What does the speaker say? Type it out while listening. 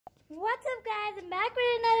What's up guys, I'm back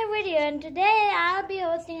with another video and today I'll be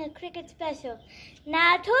hosting a cricket special.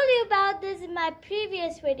 Now I told you about this in my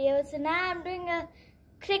previous video, so now I'm doing a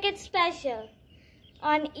cricket special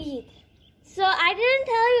on Eid. So I didn't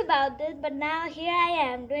tell you about this, but now here I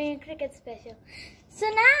am doing a cricket special. So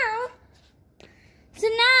now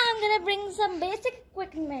I'm gonna bring some basic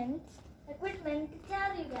equipment to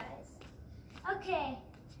tell you guys. Okay,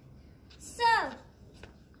 so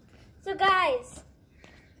guys,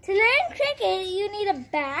 to learn cricket, you need a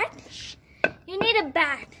bat.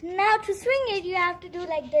 Now to swing it, you have to do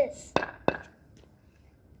like this.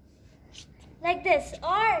 Like this,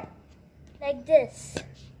 or like this.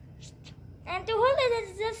 And to hold it,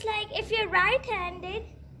 it's just like if you're right-handed,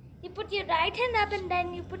 you put your right hand up and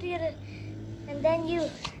then you put your,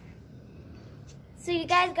 so you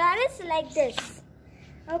guys got it? So like this.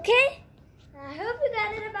 Okay? I hope you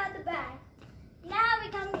got it about the bat. Now we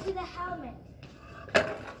come to the helmet.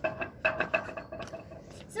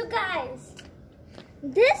 So guys,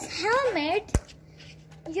 this helmet,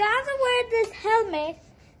 you have to wear this helmet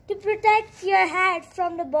to protect your head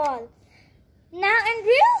from the ball. Now in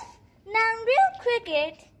real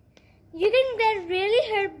cricket, you can get really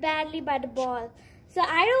hurt badly by the ball. So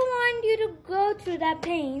I don't want you to go through that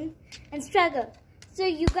pain and struggle. So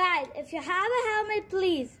you guys, if you have a helmet,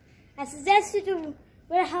 please, I suggest you to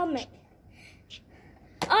wear a helmet.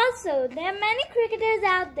 Also, there are many cricketers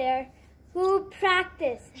out there who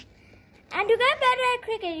practice. And to get better at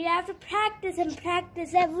cricket, you have to practice and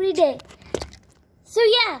practice every day. So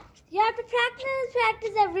yeah, you have to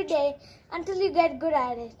practice every day until you get good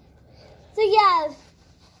at it. So yeah,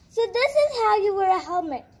 so this is how you wear a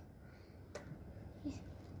helmet.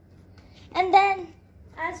 And then,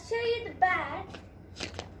 I'll show you the bat.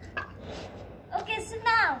 Okay, so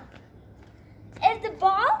now, if the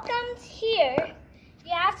ball comes here,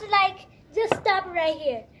 you have to just stop right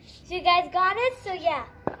here. So you guys got it? So yeah.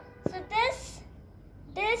 So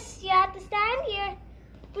this, you have to stand here,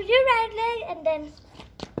 put your right leg and then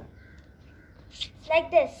like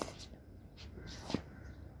this.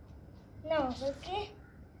 No, okay?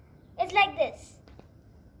 It's like this.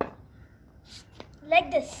 Like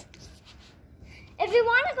this. If you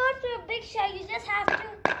want to go to a big shot, you just have to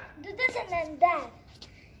do this and then that.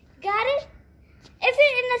 Got it? If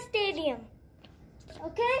you're in a stadium.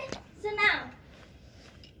 Okay? So now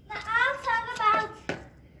I'll talk about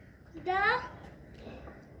the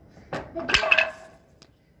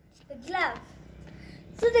glove.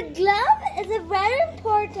 So the glove is a very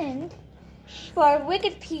important for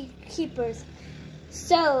wicket keepers.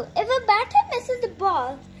 So if a batter misses the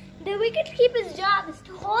ball, the wicket keeper's job is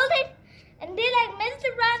to hold it and they miss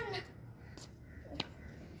the run.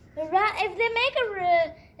 If they make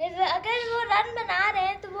अगर वो run बना रहे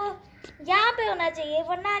हैं तो वो यहाँ पे होना चाहिए,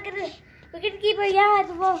 वरना अगर विकेट कीपर यहाँ है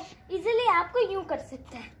तो वो इजीली आपको यूं कर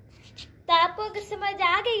सकता है. तो आपको अगर समझ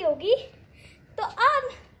आ गई होगी तो अब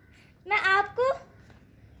मैं आपको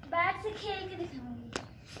बैट से खेल के दिखाऊंगी.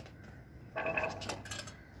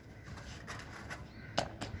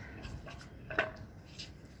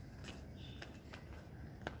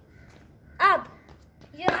 अब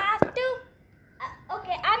you have to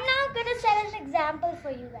okay, I'm now going to set an example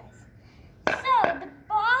for you guys. So the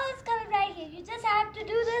ball is coming right here. You just have to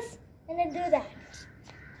do this and then do that.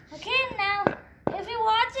 Okay, now if you're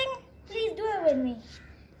watching, please do it with me.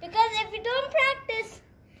 Because if you don't practice,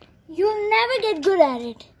 you'll never get good at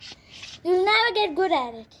it. You'll never get good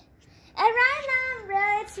at it. And right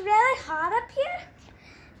now, it's really hot up here.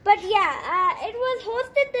 But yeah, it was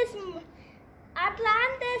hosted this, I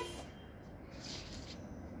planned this.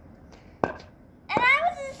 And I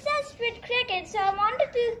was obsessed with cricket, so I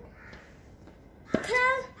wanted to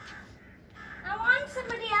I want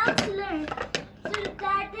somebody else to learn so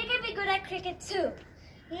that they can be good at cricket too.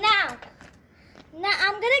 Now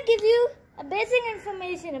I'm gonna give you a basic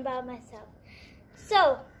information about myself.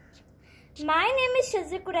 So, my name is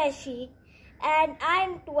Shazia and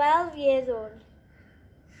I'm 12 years old.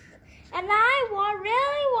 And I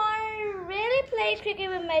really play cricket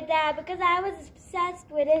with my dad because I was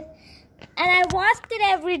obsessed with it. And I watched it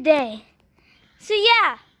every day. So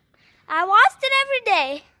yeah, I watched it every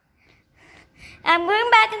day. I'm going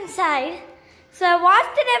back inside. So I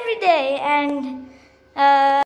watched it every day and